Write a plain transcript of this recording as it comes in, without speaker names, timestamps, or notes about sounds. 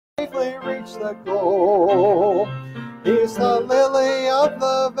reach the goal. He's the lily of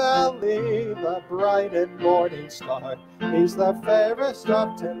the valley, the bright and morning star. He's the fairest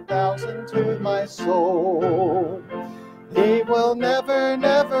of 10,000 to my soul. He will never,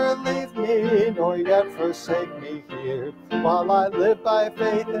 never leave me, nor yet forsake me here, while I live by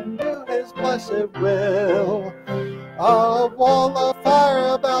faith and do his blessed will. A wall of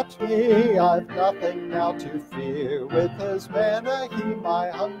fire about me, I've nothing now to fear. With his manna he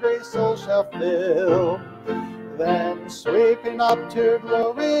my hungry soul shall fill. Then sweeping up to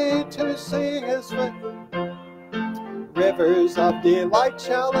glory to see his face, rivers of delight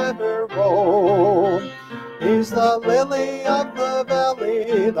shall ever roll. He's the lily of the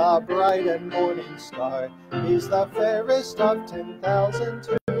valley, the bright and morning star. He's the fairest of 10,000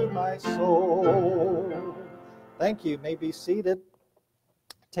 to my soul. Thank you. You may be seated.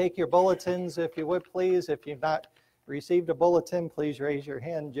 Take your bulletins, if you would, please. If you've not received a bulletin, please raise your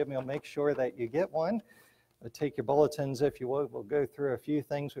hand. Jimmy will make sure that you get one. Take your bulletins, if you would. We'll go through a few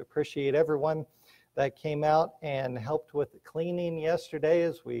things. We appreciate everyone that came out and helped with the cleaning yesterday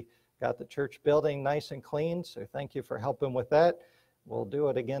as we got the church building nice and clean. So thank you for helping with that. We'll do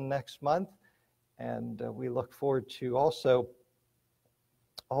it again next month. And we look forward to also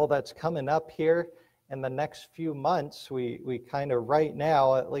all that's coming up here in the next few months. We kind of right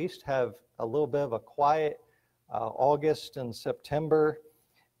now at least have a little bit of a quiet August and September.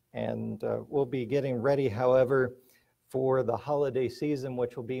 And we'll be getting ready, however, for the holiday season,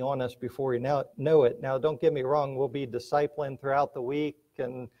 which will be on us before we know it. Now, don't get me wrong, we'll be discipling throughout the week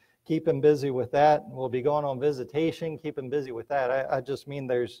and keeping busy with that. We'll be going on visitation, keeping busy with that. I just mean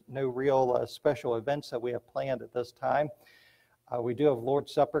there's no real special events that we have planned at this time. We do have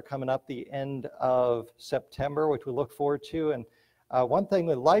Lord's Supper coming up the end of September, which we look forward to. And one thing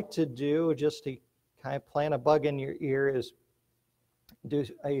we'd like to do, just to kind of plant a bug in your ear, is do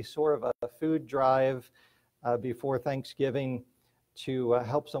a sort of a food drive before Thanksgiving to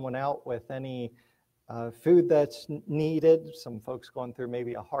help someone out with any food that's needed. Some folks going through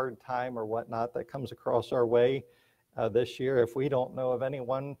maybe a hard time or whatnot that comes across our way this year. If we don't know of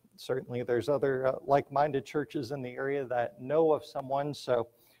anyone, certainly there's other like-minded churches in the area that know of someone, so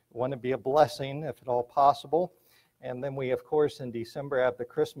we want to be a blessing if at all possible. And then we, of course, in December have the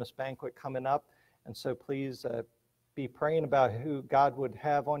Christmas banquet coming up, and so please be praying about who God would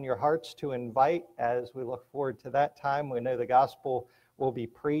have on your hearts to invite as we look forward to that time. We know the gospel will be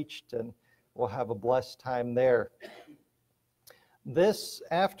preached and we'll have a blessed time there. This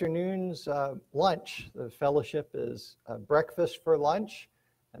afternoon's lunch, the fellowship is breakfast for lunch.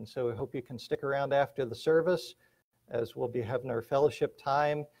 And so we hope you can stick around after the service as we'll be having our fellowship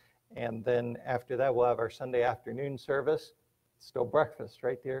time. And then after that, we'll have our Sunday afternoon service. Still breakfast,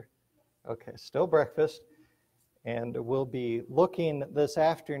 right, dear? Okay, still breakfast. And we'll be looking this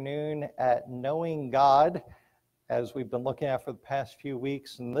afternoon at knowing God, as we've been looking at for the past few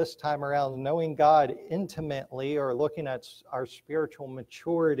weeks. And this time around, knowing God intimately, or looking at our spiritual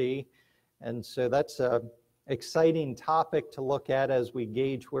maturity. And so that's an exciting topic to look at as we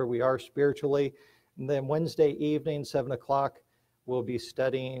gauge where we are spiritually. And then Wednesday evening, 7 o'clock, we'll be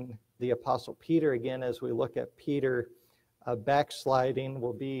studying the Apostle Peter again as we look at Peter backsliding.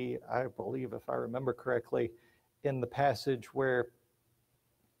 Will be, I believe, if I remember correctly, in the passage where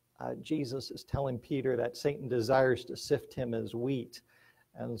Jesus is telling Peter that Satan desires to sift him as wheat.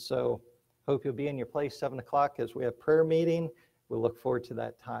 And so hope you'll be in your place 7 o'clock as we have prayer meeting. We'll look forward to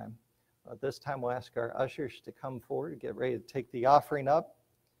that time. At this time, we'll ask our ushers to come forward, get ready to take the offering up.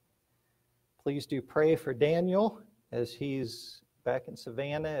 Please do pray for Daniel as he's back in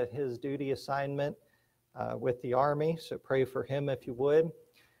Savannah at his duty assignment with the Army. So pray for him if you would.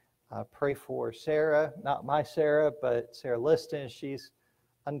 Pray for Sarah, not my Sarah, but Sarah Liston. She's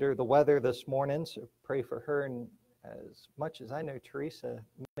under the weather this morning, so pray for her. And as much as I know, Teresa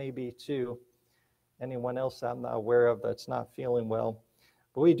maybe too. Anyone else I'm not aware of that's not feeling well.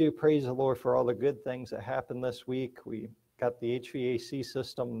 But we do praise the Lord for all the good things that happened this week. We got the HVAC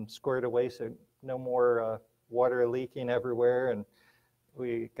system squared away, so no more water leaking everywhere. And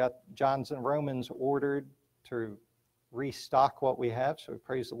we got Johns and Romans ordered to restock what we have, so we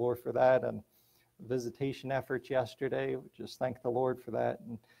praise the Lord for that. And visitation efforts yesterday, we just thank the Lord for that.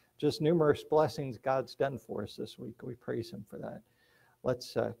 And just numerous blessings God's done for us this week. We praise him for that.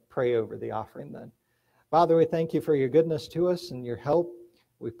 Let's pray over the offering then. Father, we thank you for your goodness to us and your help.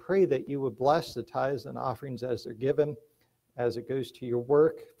 We pray that you would bless the tithes and offerings as they're given, as it goes to your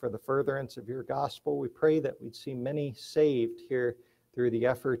work for the furtherance of your gospel. We pray that we'd see many saved here through the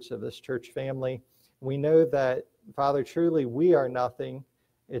efforts of this church family. We know that, Father, truly we are nothing.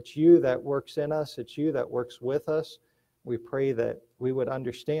 It's you that works in us. It's you that works with us. We pray that we would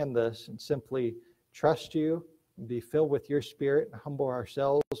understand this and simply trust you, be filled with your Spirit, and humble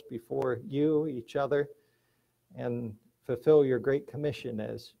ourselves before you, each other, and fulfill your great commission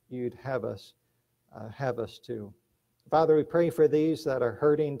as you'd have us to. Father, we pray for these that are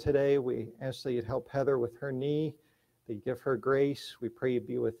hurting today. We ask that you'd help Heather with her knee, that you give her grace. We pray you'd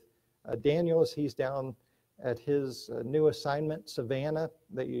be with Daniel as he's down at his new assignment, Savannah,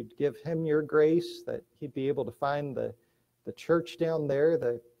 that you'd give him your grace, that he'd be able to find the church down there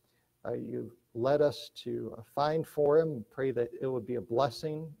that you led us to find for him. Pray that it would be a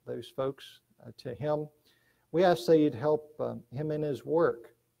blessing, those folks, to him. We ask that you'd help him in his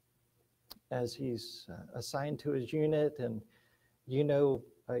work as he's assigned to his unit, and you know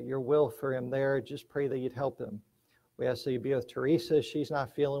your will for him there. Just pray that you'd help him. We ask that you'd be with Teresa as she's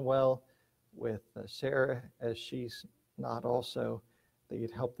not feeling well, with Sarah as she's not also, that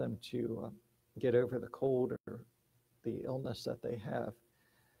you'd help them to get over the cold or the illness that they have.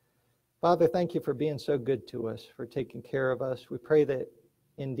 Father, thank you for being so good to us, for taking care of us. We pray that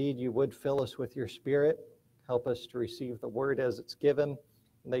indeed you would fill us with your Spirit, help us to receive the word as it's given,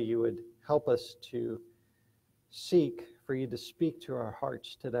 and that you would help us to seek for you to speak to our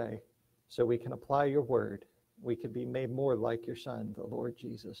hearts today so we can apply your word. We could be made more like your Son, the Lord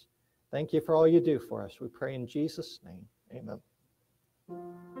Jesus. Thank you for all you do for us. We pray in Jesus' name. Amen.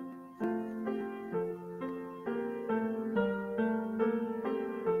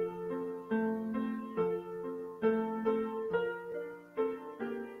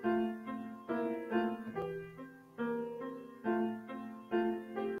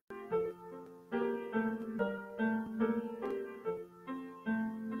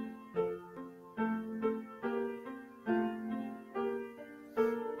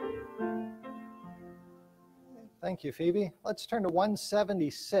 Thank you, Phoebe. Let's turn to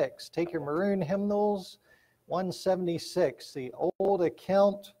 176. Take your maroon hymnals. 176, the old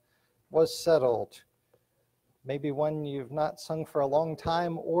account was settled. Maybe one you've not sung for a long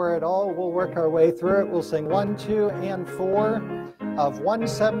time or at all. We'll work our way through it. We'll sing 1, 2, and 4 of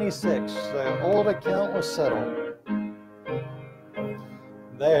 176. The old account was settled.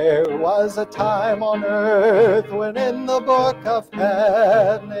 There was a time on earth when in the book of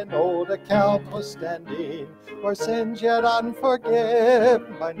heaven an old account was standing for sins yet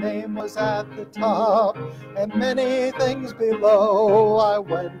unforgiven. My name was at the top and many things below. I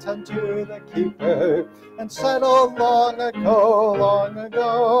went unto the keeper and settled long ago, long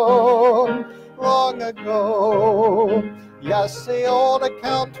ago, long ago. Yes, the old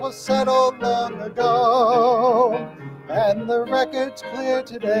account was settled long ago. And the record's clear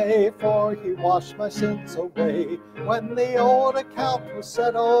today, for he washed my sins away when the old account was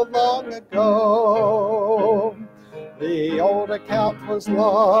settled long ago. The old account was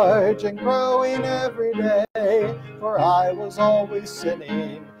large and growing every day, for I was always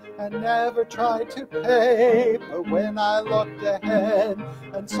sinning and never tried to pay. But when I looked ahead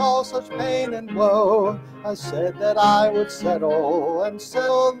and saw such pain and woe, I said that I would settle, and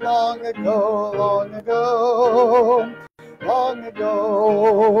settled long ago, long ago, long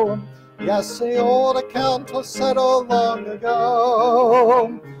ago. Yes, the old account was settled long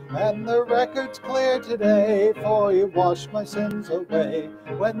ago, and the record's clear today, for you washed my sins away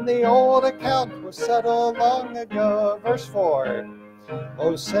when the old account was settled long ago. Verse 4.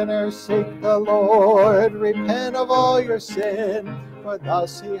 O sinners, seek the Lord, repent of all your sin, for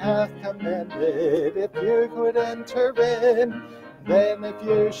thus he hath commanded, if you could enter in. Then if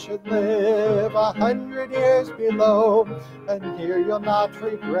you should live 100 years below, and here you'll not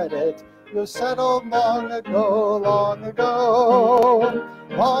regret it, you'll settle long ago, long ago,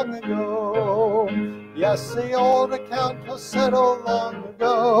 long ago. Yes, the old account was settled long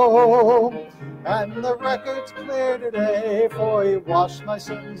ago, and the record's clear today, for he washed my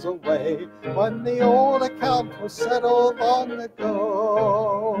sins away when the old account was settled long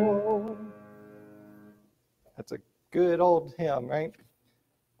ago. That's a good old hymn, right?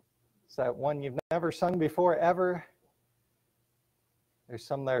 Is that one you've never sung before, ever? There's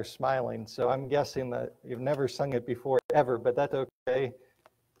some that are smiling, so I'm guessing that you've never sung it before, ever, but that's okay.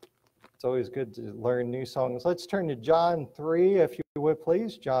 It's always good to learn new songs. Let's turn to John 3, if you would,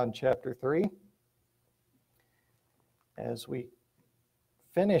 please. John chapter 3. As we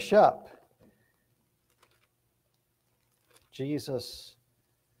finish up Jesus'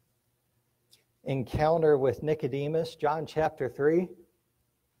 encounter with Nicodemus, John chapter 3.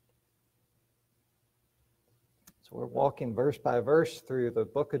 So we're walking verse by verse through the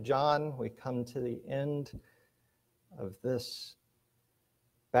book of John. We come to the end of this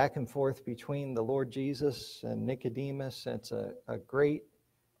back and forth between the Lord Jesus and Nicodemus. It's a great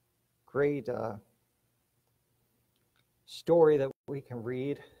story that we can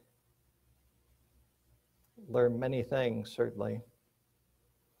read, learn many things, certainly.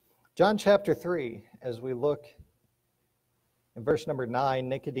 John chapter 3, as we look in verse number 9,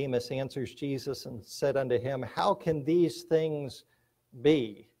 Nicodemus answers Jesus and said unto him, how can these things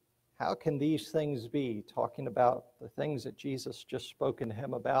be? How can these things be? Talking about the things that Jesus just spoken to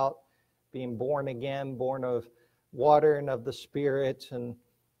him about, being born again, born of water and of the Spirit, and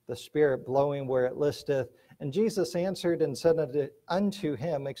the Spirit blowing where it listeth. And Jesus answered and said unto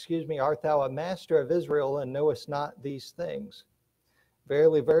him, art thou a master of Israel, and knowest not these things?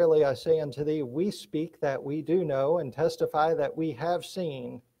 Verily, verily, I say unto thee, we speak that we do know, and testify that we have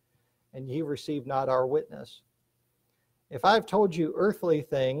seen, and ye receive not our witness. If I have told you earthly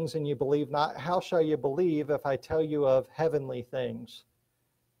things, and you believe not, how shall you believe if I tell you of heavenly things?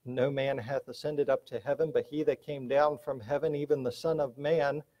 No man hath ascended up to heaven, but he that came down from heaven, even the Son of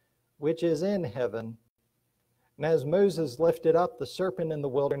Man, which is in heaven. And as Moses lifted up the serpent in the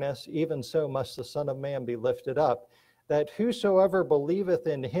wilderness, even so must the Son of Man be lifted up, that whosoever believeth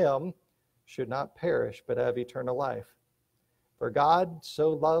in him should not perish, but have eternal life. For God so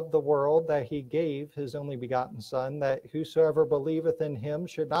loved the world that he gave his only begotten Son, that whosoever believeth in him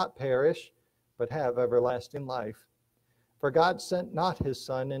should not perish, but have everlasting life. For God sent not his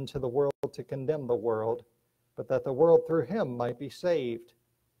Son into the world to condemn the world, but that the world through him might be saved.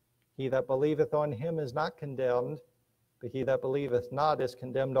 He that believeth on him is not condemned, but he that believeth not is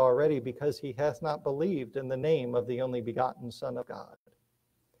condemned already, because he hath not believed in the name of the only begotten Son of God.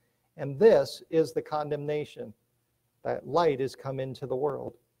 And this is the condemnation, that light is come into the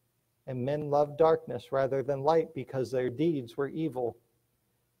world, and men love darkness rather than light, because their deeds were evil.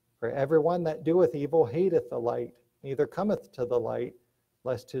 For everyone that doeth evil hateth the light, neither cometh to the light,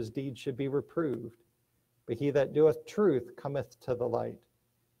 lest his deeds should be reproved. But he that doeth truth cometh to the light,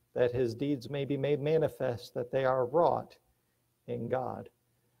 that his deeds may be made manifest, that they are wrought in God.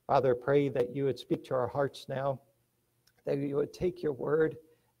 Father, pray that you would speak to our hearts now, that you would take your word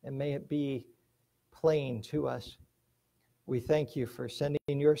and may it be plain to us. We thank you for sending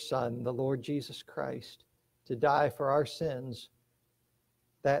your Son, the Lord Jesus Christ, to die for our sins,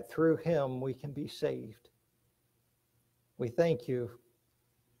 that through him we can be saved. We thank you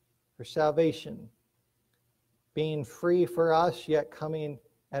for salvation, being free for us, yet coming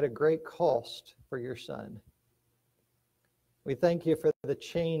at a great cost for your Son. We thank you for the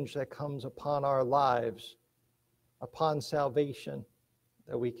change that comes upon our lives, upon salvation,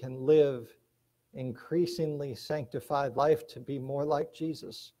 that we can live increasingly sanctified life to be more like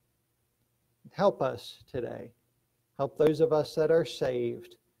Jesus. Help us today. Help those of us that are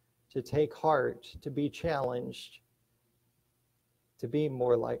saved to take heart, to be challenged, to be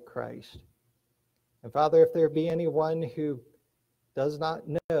more like Christ. And Father, if there be anyone who does not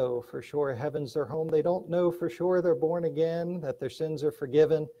know for sure heaven's their home, they don't know for sure they're born again, that their sins are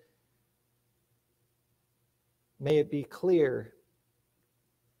forgiven, may it be clear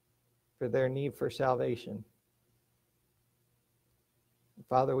for their need for salvation.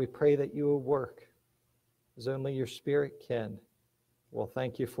 Father, we pray that you will work as only your Spirit can. We'll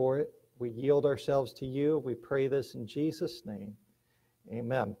thank you for it. We yield ourselves to you. We pray this in Jesus' name.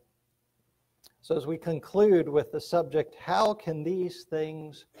 Amen. So as we conclude with the subject, how can these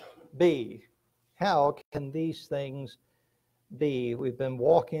things be? How can these things be? We've been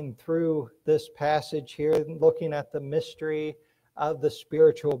walking through this passage here, looking at the mystery of the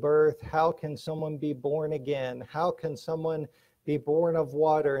spiritual birth. How can someone be born again? How can someone be born of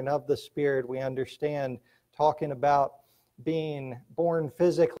water and of the Spirit? We understand talking about being born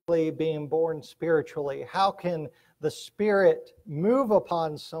physically, being born spiritually. How can the Spirit move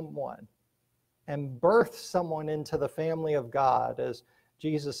upon someone and birth someone into the family of God? As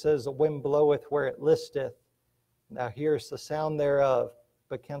Jesus says, the wind bloweth where it listeth. Now here's the sound thereof,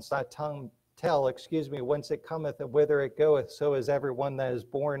 but canst thy tongue tell, whence it cometh and whither it goeth. So is everyone that is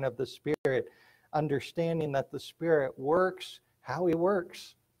born of the Spirit, understanding that the Spirit works how he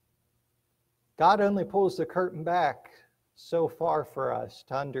works. God only pulls the curtain back so far for us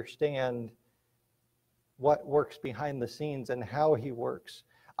to understand what works behind the scenes and how he works.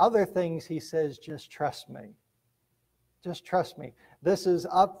 Other things he says, just trust me. Just trust me. This is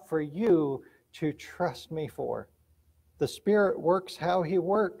up for you to trust me for. The Spirit works how he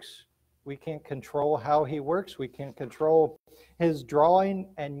works. We can't control how he works. We can't control his drawing,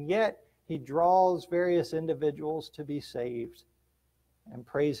 and yet he draws various individuals to be saved, and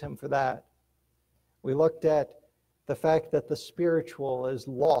praise him for that. We looked at the fact that the spiritual is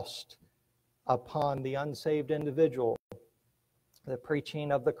lost upon the unsaved individual. The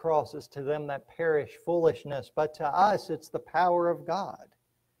preaching of the cross is to them that perish foolishness, but to us it's the power of God.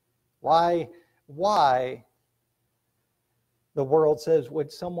 Why The world says,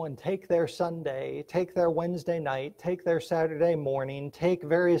 would someone take their Sunday, take their Wednesday night, take their Saturday morning, take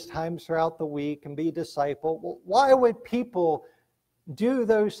various times throughout the week and be discipled? Well, why would people do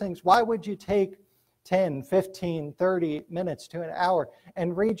those things? Why would you take 10, 15, 30 minutes to an hour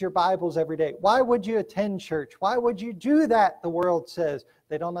and read your Bibles every day? Why would you attend church? Why would you do that? The world says.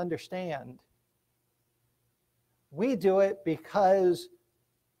 They don't understand. We do it because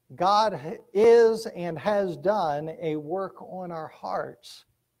God is and has done a work on our hearts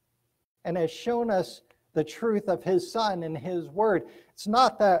and has shown us the truth of His Son and His Word. It's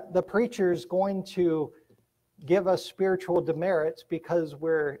not that the preacher is going to give us spiritual demerits because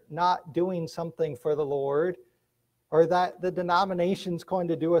we're not doing something for the Lord, or that the denomination's going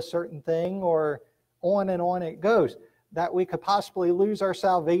to do a certain thing, or on and on it goes. That we could possibly lose our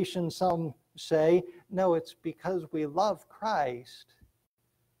salvation, some say. No, it's because we love Christ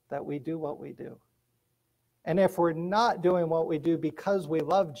that we do what we do. And if we're not doing what we do because we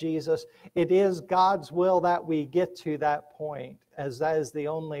love Jesus, it is God's will that we get to that point, as that is the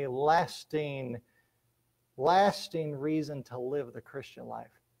only lasting reason to live the Christian life,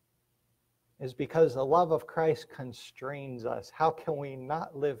 is because the love of Christ constrains us. How can we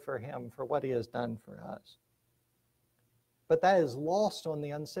not live for Him, for what He has done for us? But that is lost on the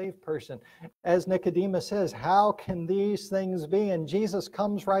unsaved person. As Nicodemus says, how can these things be? And Jesus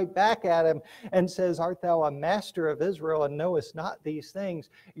comes right back at him and says, art thou a master of Israel and knowest not these things?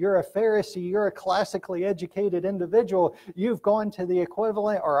 You're a Pharisee. You're a classically educated individual. You've gone to the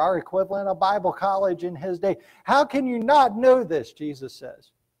equivalent, or our equivalent, of Bible college in his day. How can you not know this? Jesus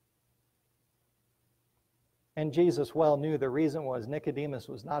says. And Jesus well knew the reason was Nicodemus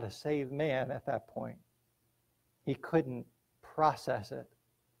was not a saved man at that point. He couldn't process it.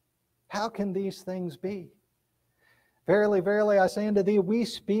 How can these things be? Verily, verily, I say unto thee, we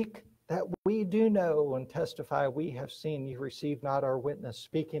speak that we do know and testify we have seen. You receive not our witness.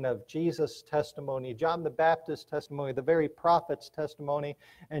 Speaking of Jesus' testimony, John the Baptist's testimony, the very prophet's testimony,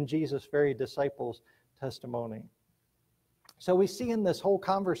 and Jesus' very disciples' testimony. So we see in this whole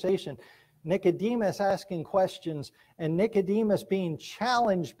conversation Nicodemus asking questions, and Nicodemus being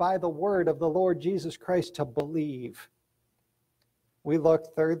challenged by the word of the Lord Jesus Christ to believe. We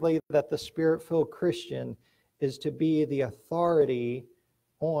look, thirdly, that the Spirit-filled Christian is to be the authority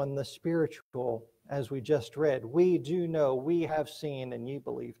on the spiritual, as we just read. We do know, we have seen, and ye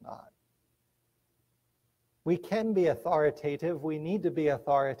believe not. We can be authoritative. We need to be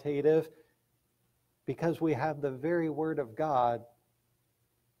authoritative because we have the very Word of God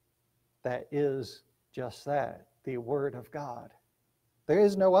that is just that, the Word of God. There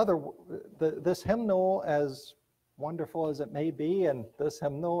is no other. This hymnal, as wonderful as it may be, and this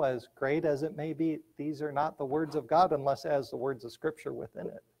hymnal, as great as it may be, these are not the words of God unless it has the words of Scripture within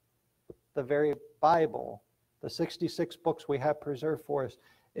it. The very Bible, the 66 books we have preserved for us,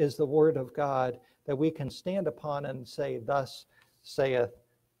 is the Word of God that we can stand upon and say, thus saith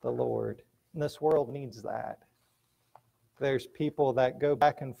the Lord. And this world needs that. There's people that go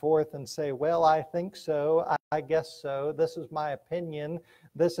back and forth and say, well, I think so, I guess so, this is my opinion,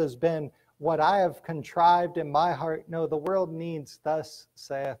 this has been what I have contrived in my heart. No, the world needs, thus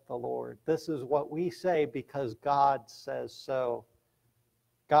saith the Lord. This is what we say because God says so.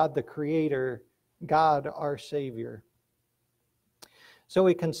 God the Creator, God our Savior. So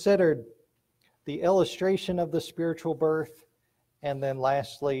we considered the illustration of the spiritual birth, and then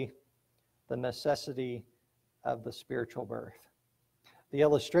lastly, the necessity of the spiritual birth. The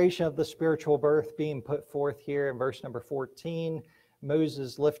illustration of the spiritual birth being put forth here in verse number 14.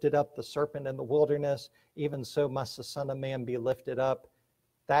 Moses lifted up the serpent in the wilderness, even so must the Son of Man be lifted up,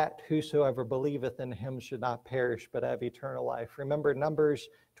 that whosoever believeth in him should not perish, but have eternal life. Remember Numbers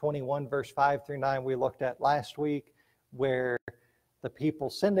 21, verse 5 through 9 we looked at last week, where the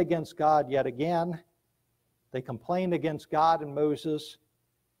people sinned against God yet again. They complained against God and Moses.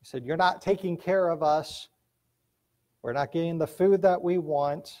 He said, you're not taking care of us. We're not getting the food that we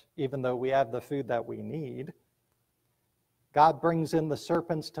want, even though we have the food that we need. God brings in the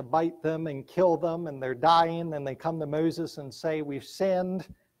serpents to bite them and kill them, and they're dying, and they come to Moses and say, we've sinned.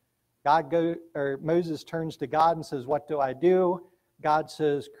 Moses turns to God and says, what do I do? God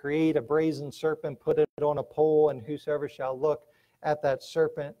says, create a brazen serpent, put it on a pole, and whosoever shall look at that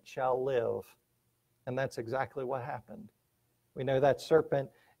serpent shall live. And that's exactly what happened. We know that serpent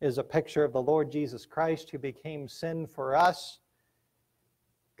is a picture of the Lord Jesus Christ, who became sin for us.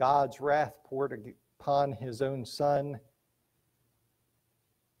 God's wrath poured upon His own Son.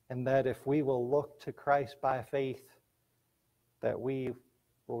 And that if we will look to Christ by faith, that we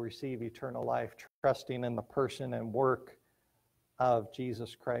will receive eternal life, trusting in the person and work of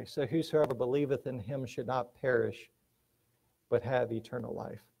Jesus Christ. So whosoever believeth in Him should not perish, but have eternal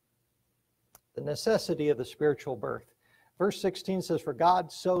life. The necessity of the spiritual birth. Verse 16 says, "For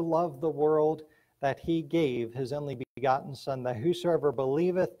God so loved the world that he gave his only begotten Son, that whosoever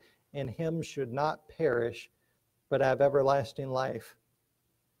believeth in him should not perish, but have everlasting life."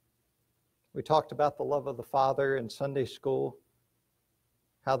 We talked about the love of the Father in Sunday school,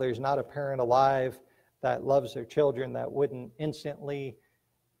 how there's not a parent alive that loves their children that wouldn't instantly,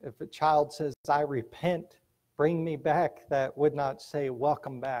 if a child says, "I repent, bring me back," that would not say,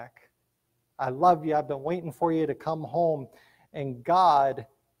 "Welcome back. I love you. I've been waiting for you to come home." And God,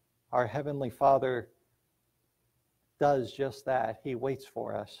 our Heavenly Father, does just that. He waits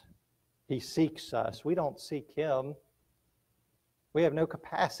for us. He seeks us. We don't seek him. We have no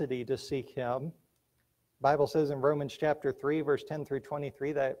capacity to seek him. The Bible says in Romans chapter 3, verse 10 through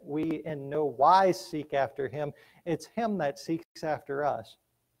 23, that we in no wise seek after him. It's him that seeks after us.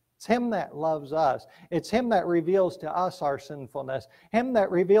 It's him that loves us. It's him that reveals to us our sinfulness. Him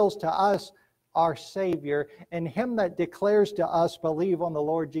that reveals to us our Savior, and him that declares to us, "Believe on the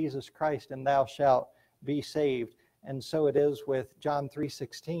Lord Jesus Christ, and thou shalt be saved." And so it is with John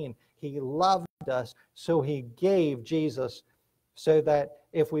 3:16. He loved us, so he gave Jesus, so that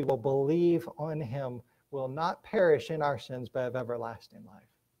if we will believe on him, we'll not perish in our sins, but have everlasting life.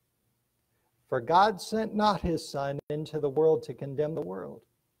 For God sent not his Son into the world to condemn the world,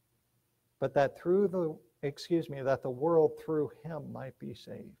 but that that the world through him might be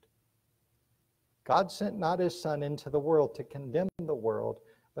saved. God sent not his Son into the world to condemn the world,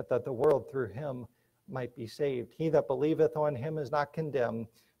 but that the world through him might be saved. He that believeth on him is not condemned,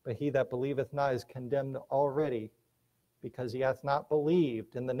 but he that believeth not is condemned already, because he hath not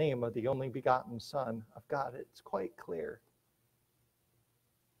believed in the name of the only begotten Son of God. It's quite clear.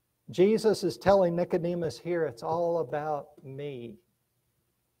 Jesus is telling Nicodemus here, it's all about me.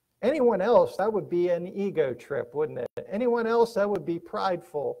 Anyone else, that would be an ego trip, wouldn't it? Anyone else, that would be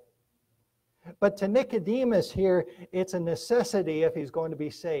prideful. But to Nicodemus here, it's a necessity if he's going to be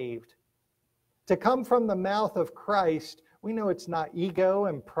saved. To come from the mouth of Christ, we know it's not ego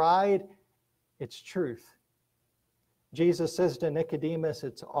and pride, it's truth. Jesus says to Nicodemus,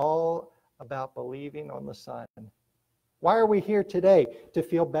 it's all about believing on the Son. Why are we here today? To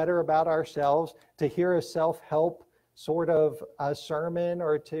feel better about ourselves, to hear a self-help sort of a sermon,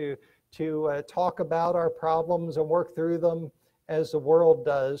 or to talk about our problems and work through them as the world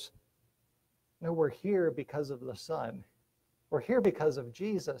does. No, we're here because of the Son. We're here because of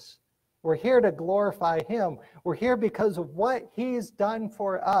Jesus. We're here to glorify him. We're here because of what he's done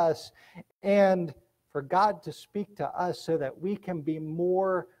for us, and for God to speak to us so that we can be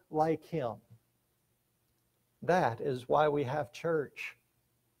more like him. That is why we have church.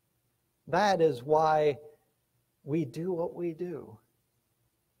 That is why we do what we do.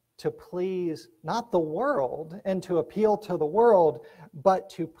 To please not the world and to appeal to the world, but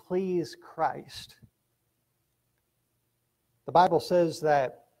to please Christ. The Bible says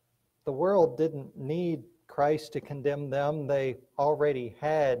that the world didn't need Christ to condemn them. They already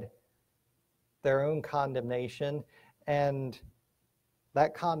had their own condemnation, and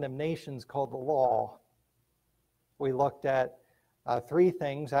that condemnation is called the law. We looked at three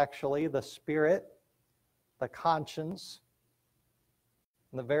things, actually: the spirit, the conscience,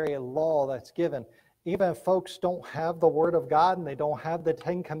 and the very law that's given. Even if folks don't have the Word of God and they don't have the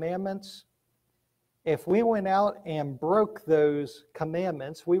 10 Commandments, if we went out and broke those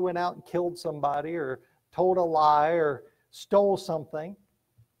commandments, we went out and killed somebody or told a lie or stole something,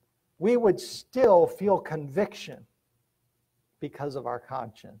 we would still feel conviction because of our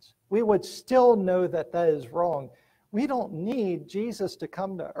conscience. We would still know that that is wrong. We don't need Jesus to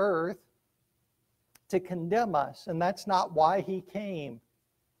come to earth to condemn us, and that's not why he came.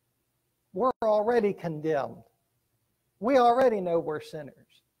 We're already condemned. We already know we're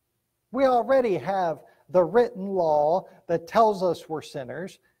sinners. We already have the written law that tells us we're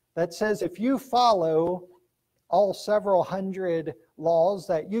sinners, that says if you follow all several hundred laws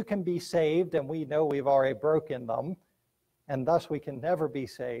that you can be saved, and we know we've already broken them, and thus we can never be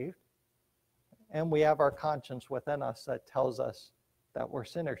saved. And we have our conscience within us that tells us that we're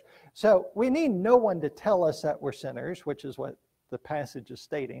sinners. So we need no one to tell us that we're sinners, which is what the passage is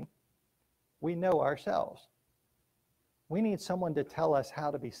stating. We know ourselves. We need someone to tell us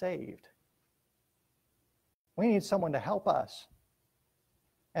how to be saved. We need someone to help us.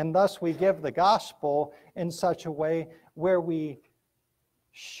 And thus we give the gospel in such a way where we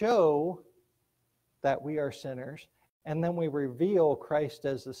show that we are sinners, and then we reveal Christ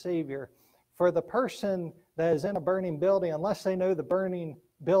as the Savior. For the person that is in a burning building, unless they know the burning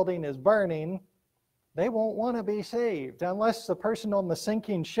building is burning, they won't want to be saved. Unless the person on the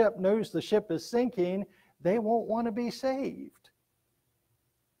sinking ship knows the ship is sinking, they won't want to be saved.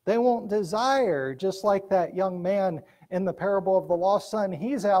 They won't desire, just like that young man in the parable of the lost son.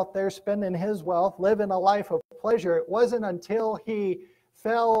 He's out there spending his wealth, living a life of pleasure. It wasn't until he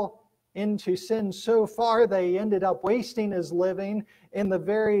fell into sin so far that he ended up wasting his living in the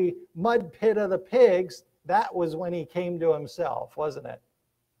very mud pit of the pigs. That was when he came to himself, wasn't it?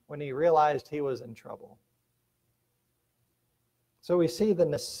 When he realized he was in trouble. So we see the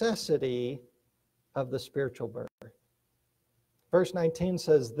necessity of the spiritual birth. Verse 19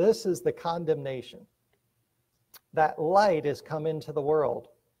 says, this is the condemnation, that light is come into the world,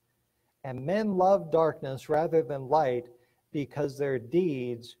 and men love darkness rather than light, because their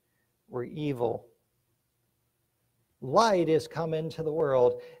deeds were evil. Light is come into the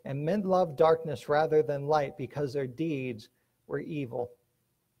world, and men love darkness rather than light, because their deeds were evil.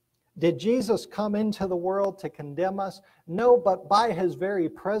 Did Jesus come into the world to condemn us? No, but by his very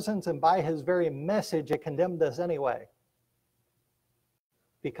presence and by his very message, it condemned us anyway,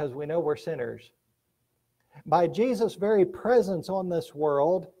 because we know we're sinners. By Jesus' very presence on this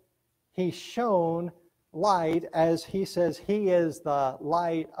world, he shone light, as he says he is the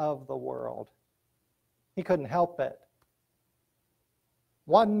light of the world. He couldn't help it.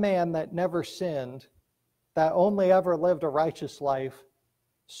 One man that never sinned, that only ever lived a righteous life,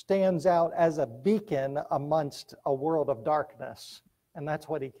 stands out as a beacon amongst a world of darkness. And that's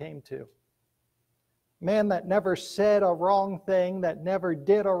what he came to. Man that never said a wrong thing, that never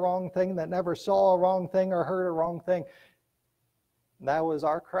did a wrong thing, that never saw a wrong thing or heard a wrong thing. That was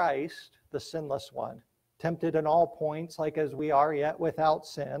our Christ, the sinless one, tempted in all points like as we are, yet without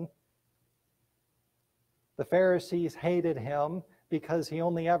sin. The Pharisees hated him because he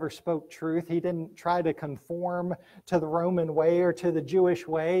only ever spoke truth. He didn't try to conform to the Roman way or to the Jewish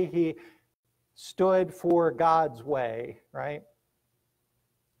way. He stood for God's way, right?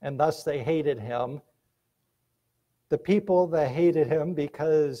 And thus they hated him. The people that hated him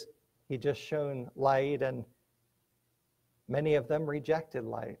because he just shone light, and many of them rejected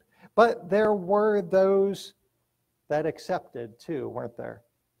light. But there were those that accepted too, weren't there?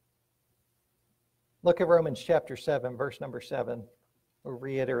 Look at Romans chapter 7, verse number 7. We'll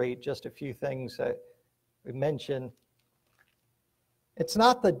reiterate just a few things that we mentioned. It's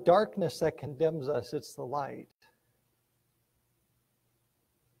not the darkness that condemns us, it's the light.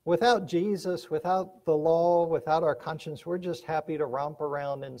 Without Jesus, without the law, without our conscience, we're just happy to romp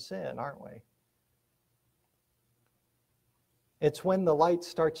around in sin, aren't we? It's when the light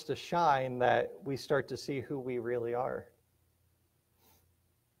starts to shine that we start to see who we really are.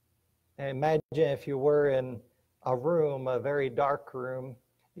 And imagine if you were in a room, a very dark room,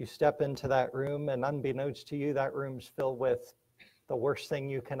 you step into that room, and unbeknownst to you, that room's filled with the worst thing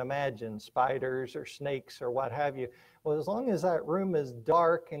you can imagine, spiders or snakes or what have you. Well, as long as that room is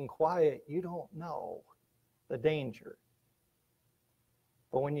dark and quiet, you don't know the danger.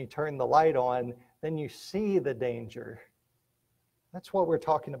 But when you turn the light on, then you see the danger. That's what we're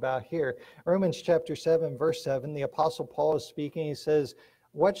talking about here. Romans chapter 7, verse 7, the Apostle Paul is speaking. He says,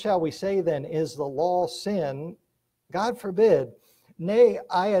 what shall we say then? Is the law sin? God forbid. Nay,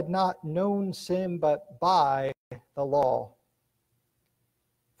 I had not known sin but by the law.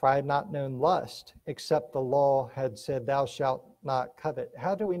 For I had not known lust, except the law had said, thou shalt not covet.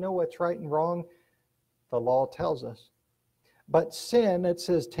 How do we know what's right and wrong? The law tells us. But sin, it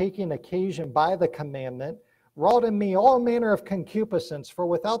says, taking occasion by the commandment, wrought in me all manner of concupiscence, for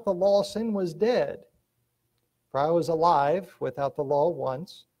without the law sin was dead. For I was alive without the law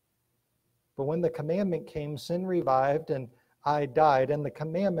once, but when the commandment came, sin revived, and I died. And the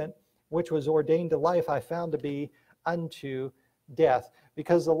commandment which was ordained to life I found to be unto death.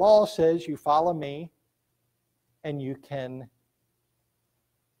 Because the law says you follow me and you can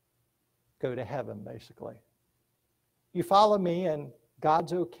go to heaven, basically. You follow me and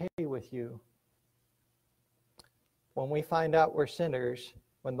God's okay with you. When we find out we're sinners,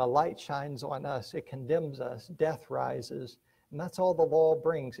 when the light shines on us, it condemns us, death rises, and that's all the law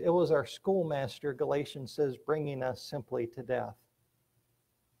brings. It was our schoolmaster, Galatians says, bringing us simply to death.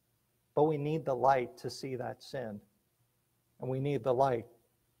 But we need the light to see that sin, and we need the light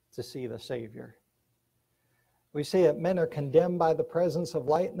to see the Savior. We see that men are condemned by the presence of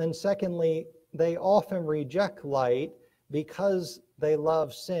light, and then secondly, they often reject light because they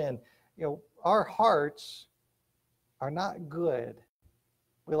love sin. You know, our hearts are not good.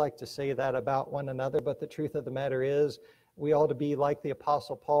 We like to say that about one another, but the truth of the matter is we ought to be like the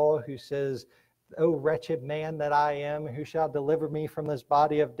Apostle Paul, who says, O wretched man that I am, who shall deliver me from this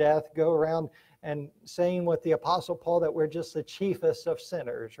body of death? Go around and saying with the Apostle Paul that we're just the chiefest of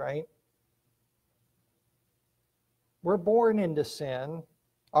sinners, right? We're born into sin.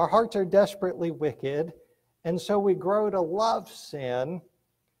 Our hearts are desperately wicked, and so we grow to love sin.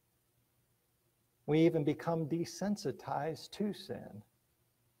 We even become desensitized to sin.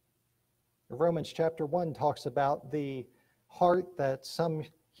 Romans chapter 1 talks about the heart that some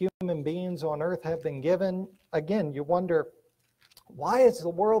human beings on earth have been given. Again, you wonder, why is the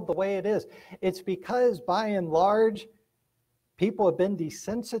world the way it is? It's because, by and large, people have been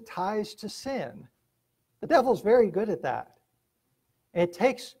desensitized to sin. The devil's very good at that. It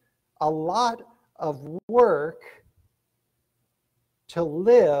takes a lot of work to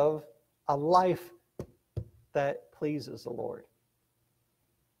live a life that pleases the Lord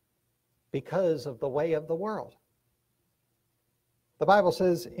because of the way of the world. The Bible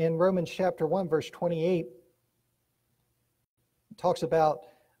says in Romans chapter 1, verse 28, it talks about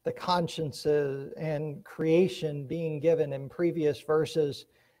the consciences and creation being given in previous verses.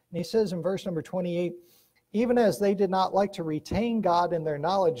 And he says in verse number 28, even as they did not like to retain God in their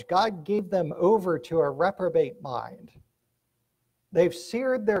knowledge, God gave them over to a reprobate mind. They've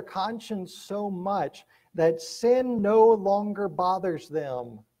seared their conscience so much that sin no longer bothers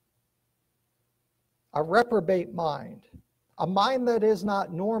them. A reprobate mind, a mind that is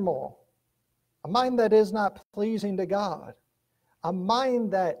not normal, a mind that is not pleasing to God, a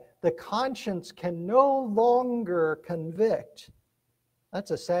mind that the conscience can no longer convict.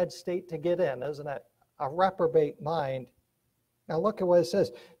 That's a sad state to get in, isn't it? A reprobate mind. Now look at what it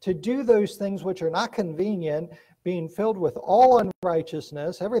says. To do those things which are not convenient, being filled with all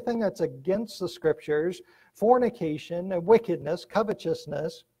unrighteousness, everything that's against the Scriptures, fornication and wickedness,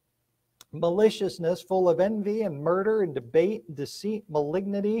 covetousness, maliciousness, full of envy and murder and debate, deceit,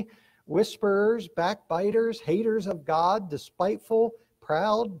 malignity, whisperers, backbiters, haters of God, despiteful,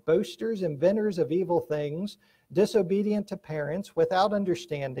 proud, boasters, inventors of evil things, disobedient to parents, without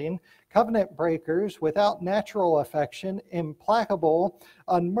understanding, covenant breakers, without natural affection, implacable,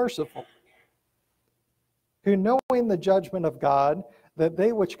 unmerciful, who knowing the judgment of God, that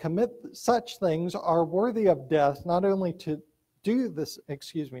they which commit such things are worthy of death, not only do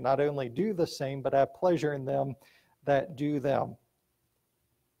the same, but have pleasure in them that do them.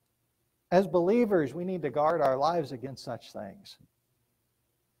 As believers, we need to guard our lives against such things,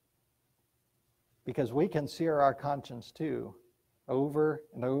 because we can sear our conscience too, over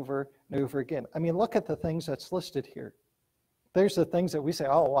and over and over again. I mean, look at the things that's listed here. There's the things that we say,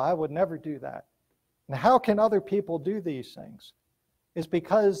 oh, well, I would never do that. And how can other people do these things? It's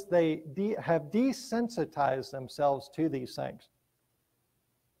because they have desensitized themselves to these things.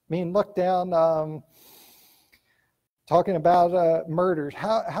 I mean, look down, talking about murders.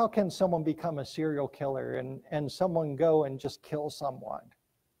 How can someone become a serial killer and someone go and just kill someone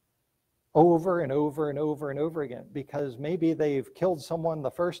over and over and over and over again? Because maybe they've killed someone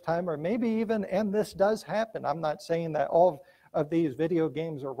the first time, or maybe even, and this does happen. I'm not saying that all of these video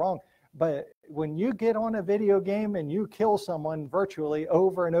games are wrong, but when you get on a video game and you kill someone virtually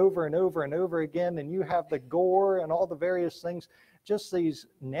over and over and over and over again, and you have the gore and all the various things, just these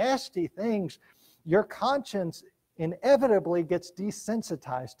nasty things, your conscience inevitably gets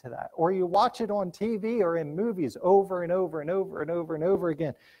desensitized to that. Or you watch it on TV or in movies over and over and over and over and over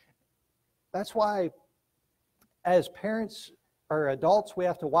again. That's why as parents or adults, we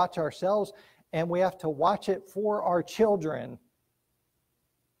have to watch ourselves, and we have to watch it for our children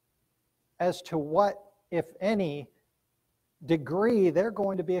as to what, if any, degree they're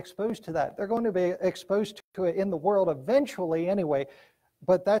going to be exposed to that. They're going to be exposed to it in the world eventually anyway,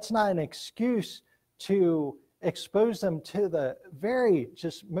 but that's not an excuse to expose them to the very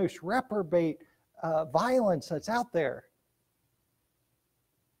just most reprobate violence that's out there.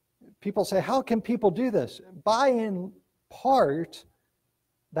 People say, how can people do this? By in part,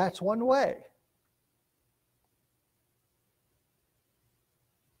 that's one way.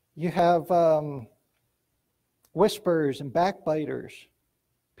 You have whisperers and backbiters,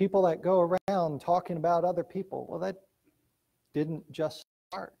 people that go around talking about other people. Well, that didn't just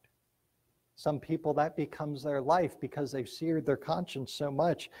start. Some people, that becomes their life because they've seared their conscience so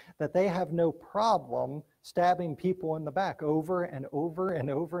much that they have no problem stabbing people in the back over and over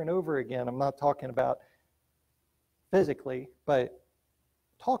and over and over again. I'm not talking about physically, but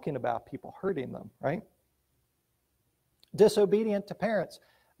talking about people, hurting them, right? Disobedient to parents.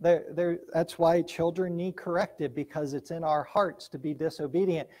 That's why children need corrected, because it's in our hearts to be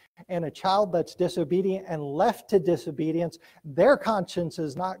disobedient. And a child that's disobedient and left to disobedience, their conscience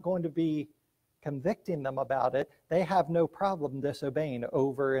is not going to be convicting them about it. They have no problem disobeying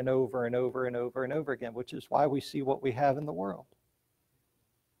over and over and over and over and over again, which is why we see what we have in the world.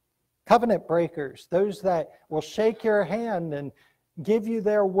 Covenant breakers, those that will shake your hand and give you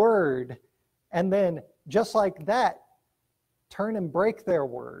their word, and then just like that, turn and break their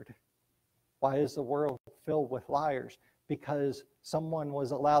word. Why is the world filled with liars? because someone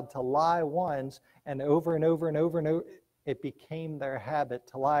was allowed to lie once, and over and over and over and over, it became their habit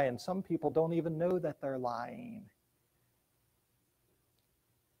to lie. And some people don't even know that they're lying.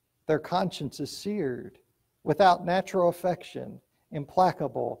 Their conscience is seared, without natural affection,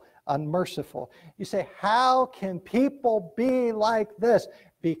 implacable, unmerciful. You say, how can people be like this?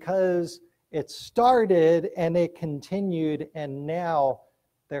 Because it started and it continued, and now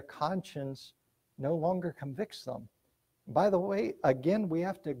their conscience no longer convicts them. By the way, again, we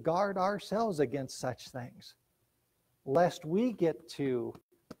have to guard ourselves against such things, lest we get to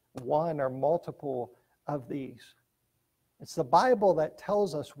one or multiple of these. It's the Bible that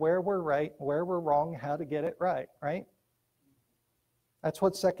tells us where we're right, where we're wrong, how to get it right, right? That's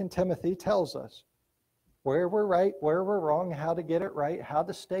what 2 Timothy tells us. Where we're right, where we're wrong, how to get it right, how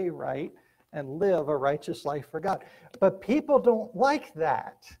to stay right, and live a righteous life for God. But people don't like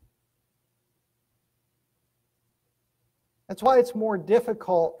that. That's why it's more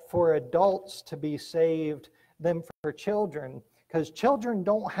difficult for adults to be saved than for children, because children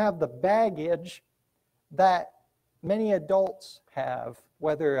don't have the baggage that many adults have,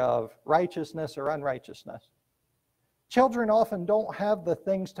 whether of righteousness or unrighteousness. Children often don't have the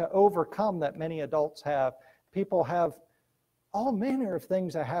things to overcome that many adults have. People have all manner of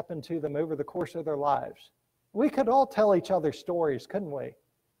things that happen to them over the course of their lives. We could all tell each other stories, couldn't we?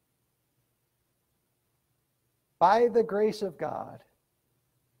 By the grace of God,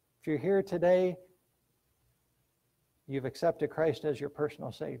 if you're here today, you've accepted Christ as your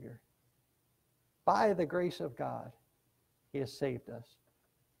personal Savior. By the grace of God, He has saved us.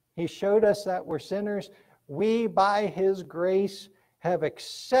 He showed us that we're sinners. We, by His grace, have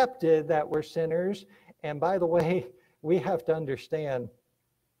accepted that we're sinners. And by the way, we have to understand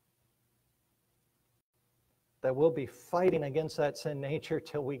that we'll be fighting against that sin nature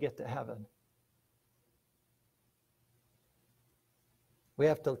till we get to heaven. We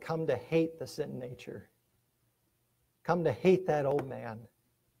have to come to hate the sin nature. Come to hate that old man.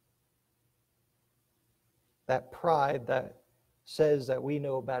 That pride that says that we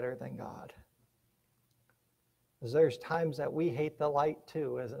know better than God. Because there's times that we hate the light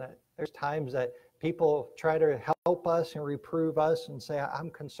too, isn't it? There's times that people try to help us and reprove us and say, I'm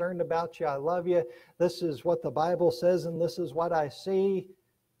concerned about you, I love you, this is what the Bible says and this is what I see.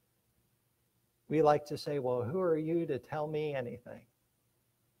 We like to say, well, who are you to tell me anything?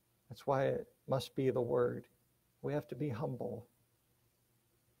 That's why it must be the Word. We have to be humble.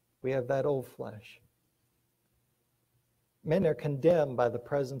 We have that old flesh. Men are condemned by the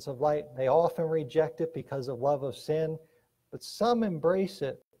presence of light. They often reject it because of love of sin, but some embrace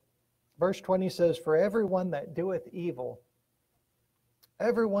it. Verse 20 says, for everyone that doeth evil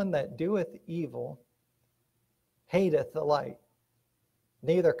hateth the light,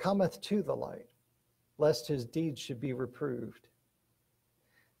 neither cometh to the light, lest his deeds should be reproved.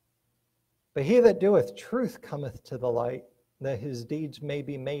 But he that doeth truth cometh to the light, that his deeds may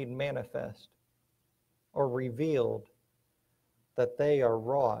be made manifest, or revealed, that they are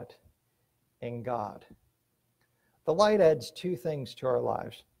wrought in God. The light adds two things to our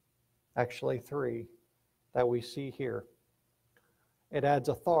lives, actually three, that we see here. It adds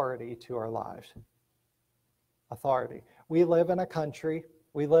authority to our lives. Authority. We live in a country,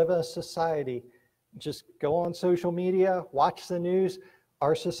 we live in a society. Just go on social media, watch the news.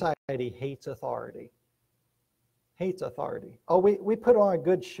 Our society hates authority. Hates authority. Oh, we put on a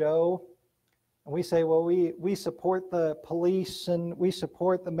good show, and we say, well, we support the police and we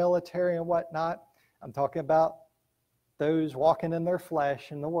support the military and whatnot. I'm talking about those walking in their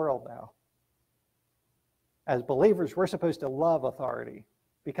flesh in the world now. As believers, we're supposed to love authority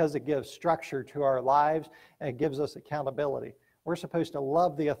because it gives structure to our lives and it gives us accountability. We're supposed to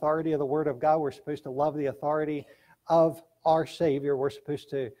love the authority of the Word of God. We're supposed to love the authority of our Savior. We're supposed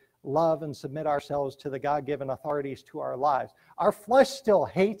to love and submit ourselves to the God-given authorities to our lives. Our flesh still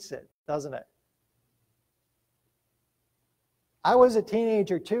hates it, doesn't it? I was a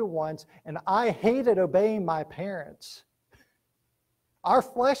teenager too once, and I hated obeying my parents. Our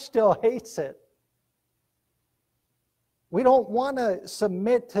flesh still hates it. We don't want to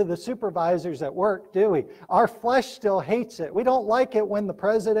submit to the supervisors at work, do we? Our flesh still hates it. We don't like it when the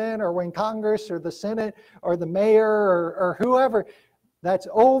president or when Congress or the Senate or the mayor or whoever that's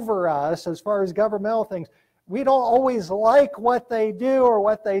over us as far as governmental things, we don't always like what they do or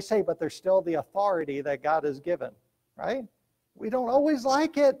what they say, but they're still the authority that God has given, right? We don't always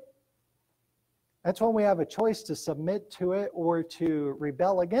like it. That's when we have a choice to submit to it or to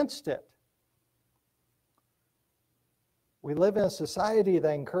rebel against it. We live in a society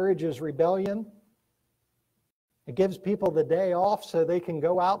that encourages rebellion. It gives people the day off so they can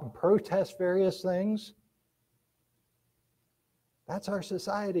go out and protest various things. That's our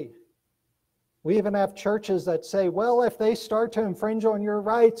society. We even have churches that say, well, if they start to infringe on your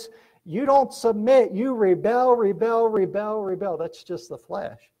rights, you don't submit, you rebel, rebel, rebel, rebel. That's just the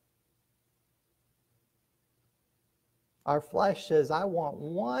flesh. Our flesh says, I want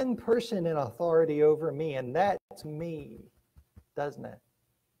one person in authority over me, and that's me, doesn't it?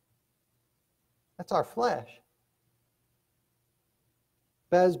 That's our flesh.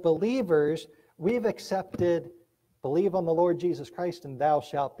 But as believers, we've accepted, believe on the Lord Jesus Christ and thou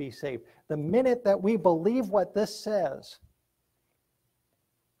shalt be saved. The minute that we believe what this says,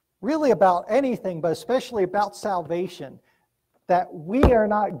 really about anything, but especially about salvation, that we are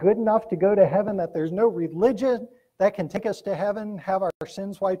not good enough to go to heaven, that there's no religion that can take us to heaven, have our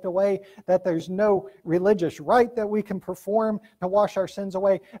sins wiped away, that there's no religious rite that we can perform to wash our sins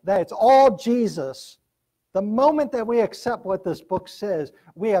away, that it's all Jesus. The moment that we accept what this book says,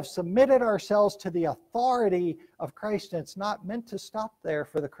 we have submitted ourselves to the authority of Christ, and it's not meant to stop there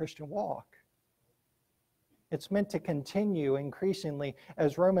for the Christian walk. It's meant to continue increasingly,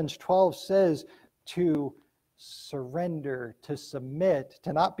 as Romans 12 says, to surrender, to submit,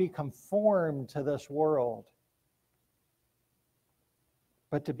 to not be conformed to this world,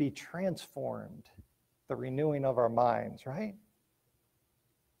 but to be transformed, the renewing of our minds, right?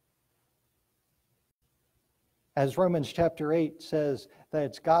 As Romans chapter 8 says that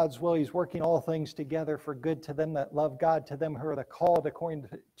it's God's will, He's working all things together for good to them that love God, to them who are the called according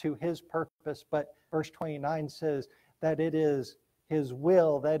to His purpose. But verse 29 says that it is His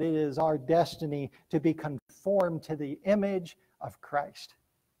will, that it is our destiny to be conformed to the image of Christ.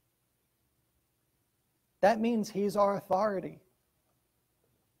 That means He's our authority.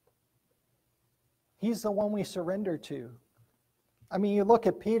 He's the one we surrender to. I mean, you look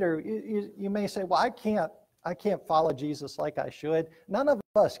at Peter, you may say, well, I can't follow Jesus like I should. None of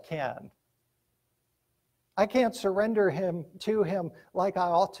us can. I can't surrender to him like I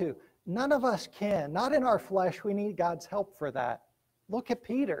ought to. None of us can. Not in our flesh. We need God's help for that. Look at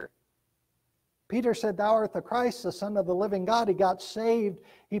Peter. Peter said, thou art the Christ, the Son of the living God. He got saved.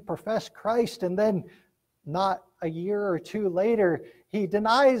 He professed Christ, and then not a year or two later, he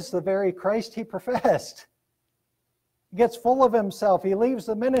denies the very Christ he professed. He gets full of himself. He leaves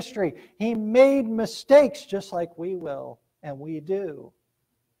the ministry. He made mistakes just like we will, and we do.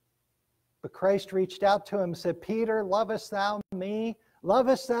 But Christ reached out to him and said, Peter, lovest thou me?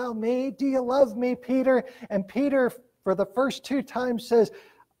 Lovest thou me? Do you love me, Peter? And Peter, for the first 2 times, says,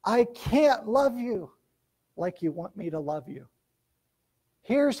 I can't love you like you want me to love you.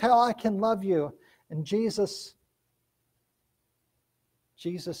 Here's how I can love you. And Jesus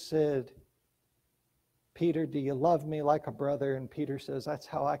said, Peter, do you love me like a brother? And Peter says, that's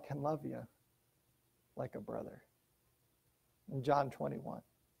how I can love you, like a brother. In John 21.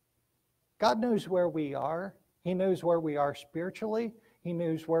 God knows where we are. He knows where we are spiritually. He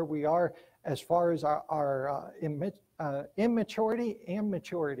knows where we are as far as our immaturity and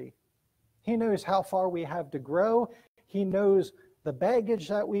maturity. He knows how far we have to grow. He knows the baggage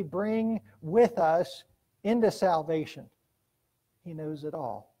that we bring with us into salvation. He knows it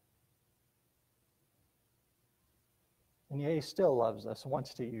all. And yet He still loves us and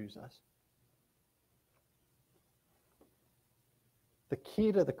wants to use us. The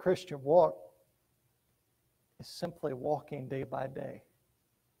key to the Christian walk is simply walking day by day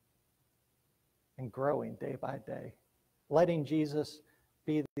and growing day by day, letting Jesus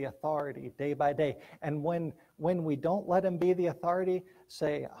be the authority day by day. And when we don't let Him be the authority,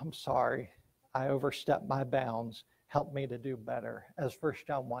 say, I'm sorry, I overstepped my bounds. Help me to do better, as 1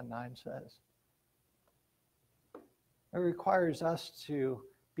 John 1:9 says. It requires us to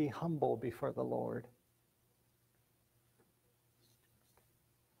be humble before the Lord.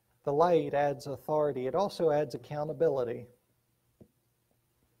 The light adds authority. It also adds accountability.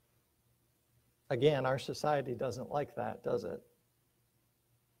 Again, our society doesn't like that, does it?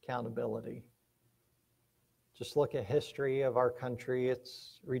 Accountability. Just look at history of our country.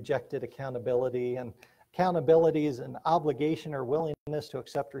 It's rejected accountability. And accountability is an obligation or willingness to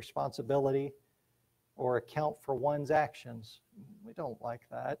accept responsibility or account for one's actions. We don't like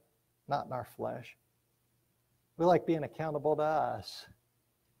that. Not in our flesh. We like being accountable to us.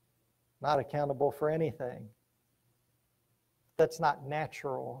 Not accountable for anything. That's not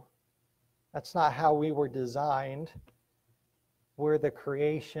natural. That's not how we were designed. We're the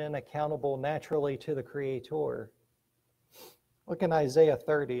creation, accountable naturally to the Creator. Look in Isaiah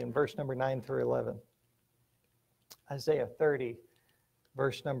 30 in verse number 9 through 11. Isaiah 30,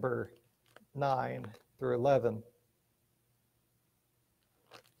 verse number 9 through 11.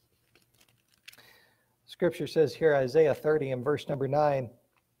 Scripture says here, Isaiah 30 and verse number 9,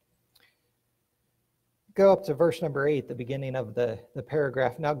 Go up to verse number 8, the beginning of the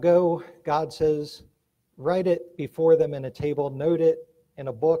paragraph. Now go, God says, write it before them in a table, note it in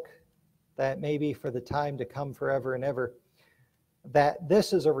a book, that may be for the time to come forever and ever, that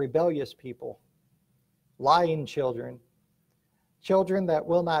this is a rebellious people, lying children, children that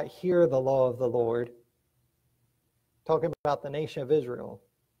will not hear the law of the Lord. Talking about the nation of Israel,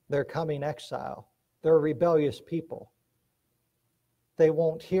 their coming exile. They're a rebellious people. They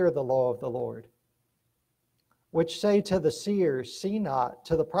won't hear the law of the Lord. Which say to the seers, see not,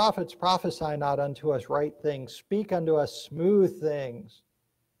 to the prophets, prophesy not unto us right things, speak unto us smooth things,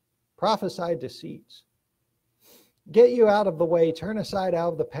 prophesy deceits. Get you out of the way, turn aside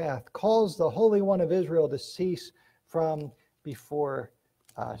out of the path, cause the Holy One of Israel to cease from before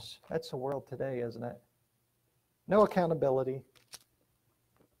us. That's the world today, isn't it? No accountability.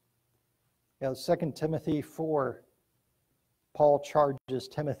 2 Timothy 4, Paul charges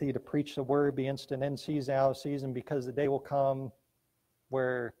Timothy to preach the word, be instant in season, out of season, because the day will come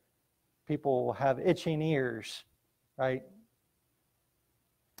where people will have itching ears, right?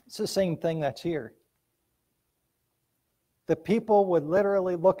 It's the same thing that's here. The people would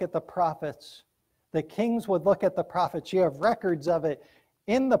literally look at the prophets. The kings would look at the prophets. You have records of it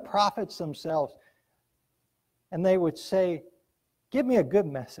in the prophets themselves. And they would say, give me a good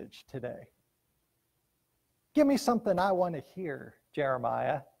message today. Give me something I want to hear,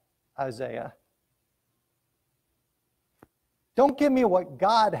 Jeremiah, Isaiah. Don't give me what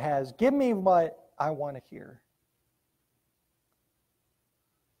God has. Give me what I want to hear.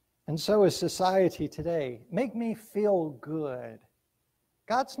 And so is society today. Make me feel good.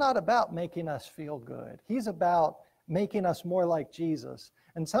 God's not about making us feel good. He's about making us more like Jesus.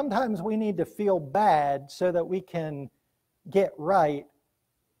 And sometimes we need to feel bad so that we can get right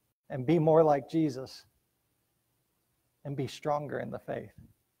and be more like Jesus and be stronger in the faith.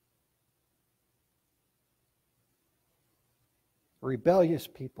 Rebellious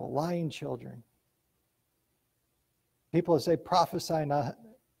people, lying children. People that say, prophesy not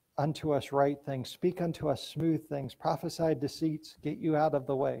unto us right things, speak unto us smooth things, prophesy deceits, get you out of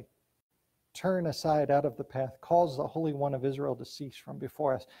the way. Turn aside out of the path, cause the Holy One of Israel to cease from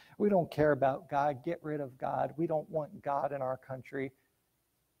before us. We don't care about God. Get rid of God. We don't want God in our country,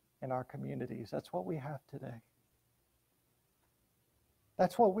 in our communities. That's what we have today.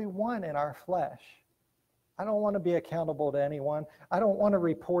 That's what we want in our flesh. I don't want to be accountable to anyone. I don't want to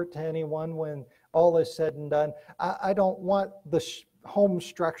report to anyone when all is said and done. I don't want the home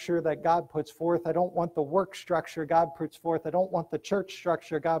structure that God puts forth. I don't want the work structure God puts forth. I don't want the church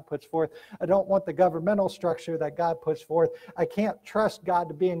structure God puts forth. I don't want the governmental structure that God puts forth. I can't trust God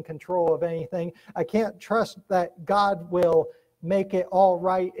to be in control of anything. I can't trust that God will make it all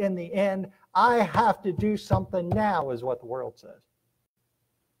right in the end. I have to do something now, is what the world says.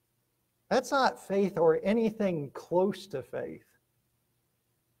 That's not faith or anything close to faith.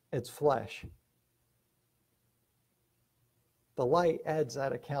 It's flesh. The light adds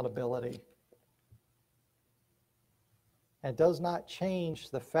that accountability. And does not change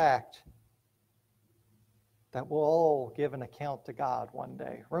the fact that we'll all give an account to God one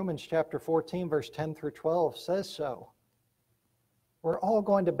day. Romans chapter 14, verse 10 through 12 says so. We're all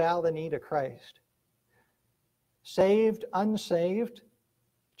going to bow the knee to Christ. Saved, unsaved,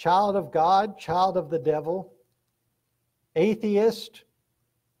 child of God, child of the devil, atheist,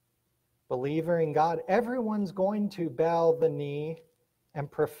 believer in God, everyone's going to bow the knee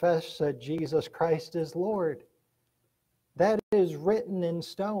and profess that Jesus Christ is Lord. That is written in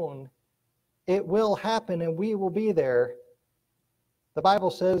stone. It will happen and we will be there. The Bible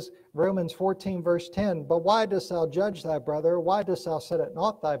says, Romans 14 verse 10, but why dost thou judge thy brother? Why dost thou set at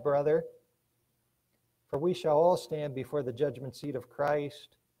naught thy brother? For we shall all stand before the judgment seat of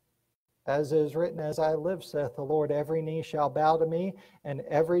Christ. As is written, as I live, saith the Lord, every knee shall bow to me, and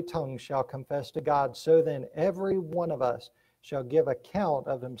every tongue shall confess to God. So then every one of us shall give account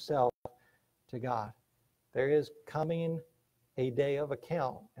of himself to God. There is coming a day of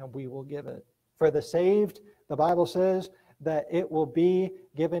account, and we will give it. For the saved, the Bible says that it will be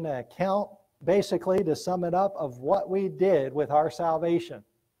given an account, basically, to sum it up, of what we did with our salvation.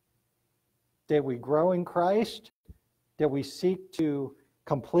 Did we grow in Christ? Did we seek to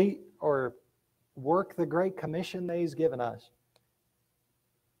complete or work the great commission that he's given us?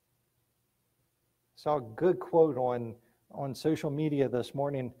 Saw a good quote on social media this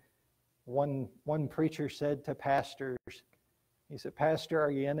morning. One preacher said to pastors, he said, Pastor,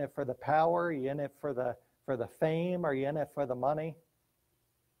 are you in it for the power? Are you in it for the fame? Are you in it for the money?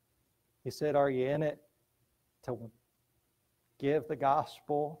 He said, are you in it to give the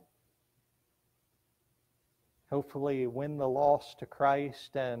gospel? Hopefully win the lost to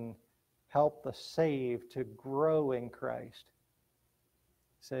Christ and help the saved to grow in Christ.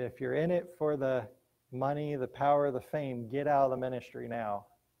 So if you're in it for the money, the power, the fame, get out of the ministry now.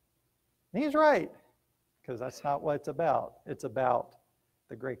 And he's right, because that's not what it's about. It's about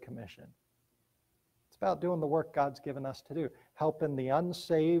the Great Commission. It's about doing the work God's given us to do, helping the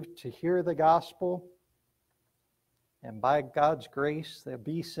unsaved to hear the gospel, and by God's grace, they'll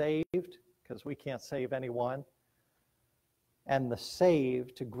be saved, because we can't save anyone, and the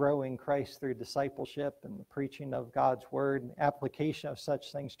saved to grow in Christ through discipleship and the preaching of God's word and application of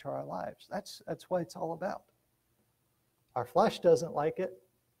such things to our lives. That's what it's all about. Our flesh doesn't like it,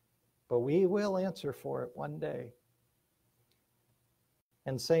 but we will answer for it one day.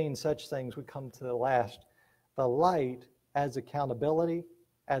 And saying such things, we come to the last. The light adds accountability,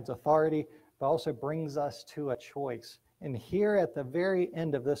 adds authority, but also brings us to a choice. And here at the very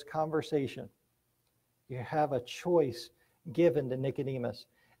end of this conversation, you have a choice given to Nicodemus.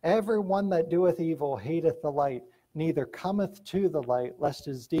 Everyone that doeth evil hateth the light, neither cometh to the light, lest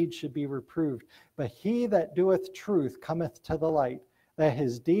his deeds should be reproved. But he that doeth truth cometh to the light, that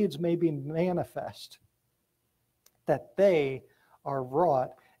his deeds may be manifest, that they are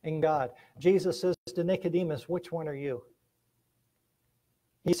wrought in God. Jesus says to Nicodemus, which one are you?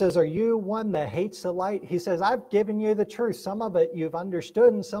 He says, are you one that hates the light? He says, I've given you the truth. Some of it you've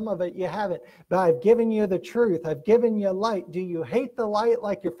understood and some of it you haven't. But I've given you the truth. I've given you light. Do you hate the light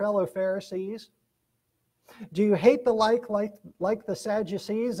like your fellow Pharisees? Do you hate the light like the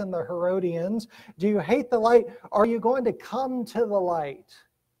Sadducees and the Herodians? Do you hate the light? Are you going to come to the light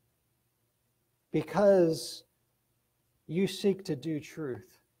because you seek to do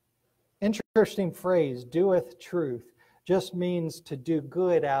truth? Interesting phrase, doeth truth. Just means to do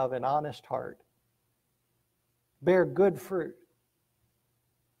good out of an honest heart. Bear good fruit.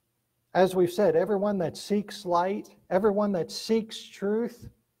 As we've said, everyone that seeks light, everyone that seeks truth,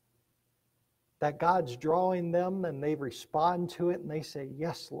 that God's drawing them and they respond to it and they say,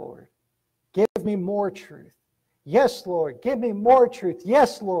 yes, Lord, give me more truth. Yes, Lord, give me more truth.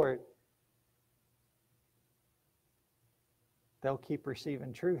 Yes, Lord. They'll keep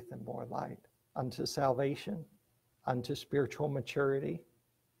receiving truth and more light unto salvation, unto spiritual maturity.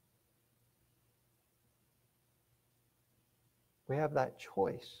 We have that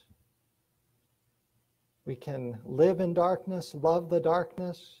choice. We can live in darkness, love the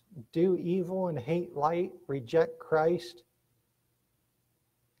darkness, do evil and hate light, reject Christ.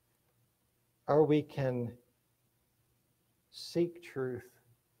 Or we can seek truth,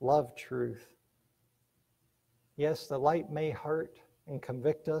 love truth. Yes, the light may hurt and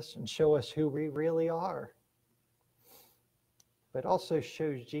convict us and show us who we really are, but also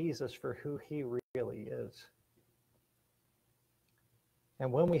shows Jesus for who he really is.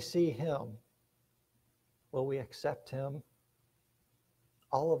 And when we see him, will we accept him?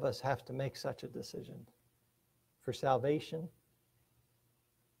 All of us have to make such a decision for salvation,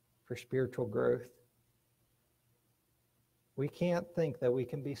 for spiritual growth. We can't think that we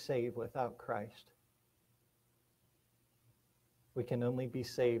can be saved without Christ. We can only be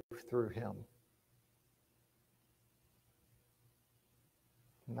saved through him.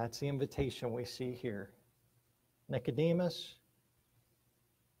 And that's the invitation we see here. Nicodemus,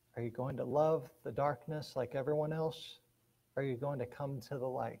 are you going to love the darkness like everyone else? Or are you going to come to the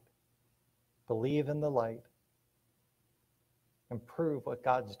light? Believe in the light and prove what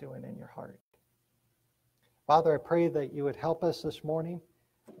God's doing in your heart. Father, I pray that you would help us this morning.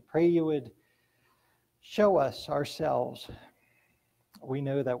 I pray you would show us ourselves. We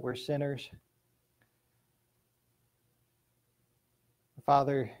know that we're sinners.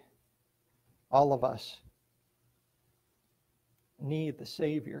 Father, all of us need the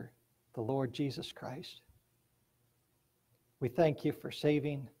Savior, the Lord Jesus Christ. We thank you for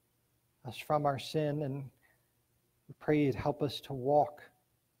saving us from our sin, and we pray you'd help us to walk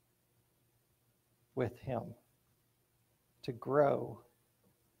with him, to grow,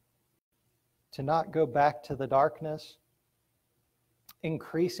 to not go back to the darkness,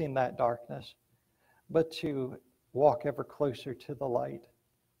 increasing that darkness, but to walk ever closer to the light.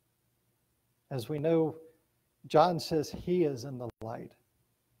 As we know, John says he is in the light.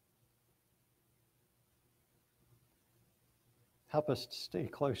 Help us to stay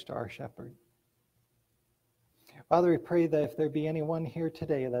close to our shepherd. Father, we pray that if there be anyone here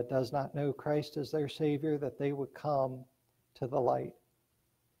today that does not know Christ as their Savior, that they would come to the light,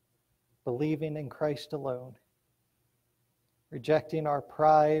 believing in Christ alone, rejecting our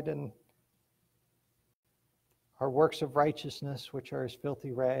pride and our works of righteousness, which are as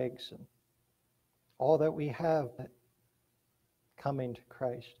filthy rags, and all that we have, but coming to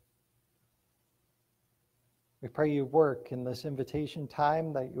Christ. We pray you work in this invitation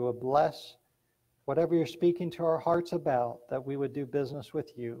time, that you would bless whatever you're speaking to our hearts about, that we would do business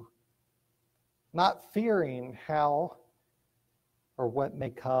with you, not fearing how or what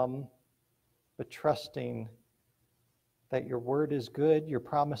may come, but trusting that your word is good, your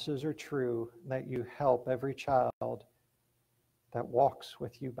promises are true, and that you help every child that walks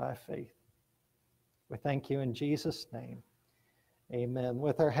with you by faith. We thank you in Jesus' name. Amen.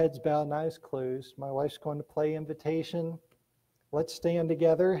 With our heads bowed and eyes closed, my wife's going to play invitation. Let's stand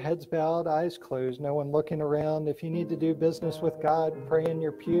together, heads bowed, eyes closed, no one looking around. If you need to do business with God, pray in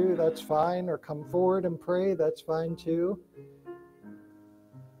your pew, that's fine, or come forward and pray, that's fine too.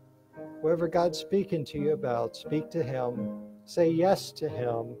 Whoever God's speaking to you about, speak to him. Say yes to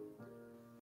him.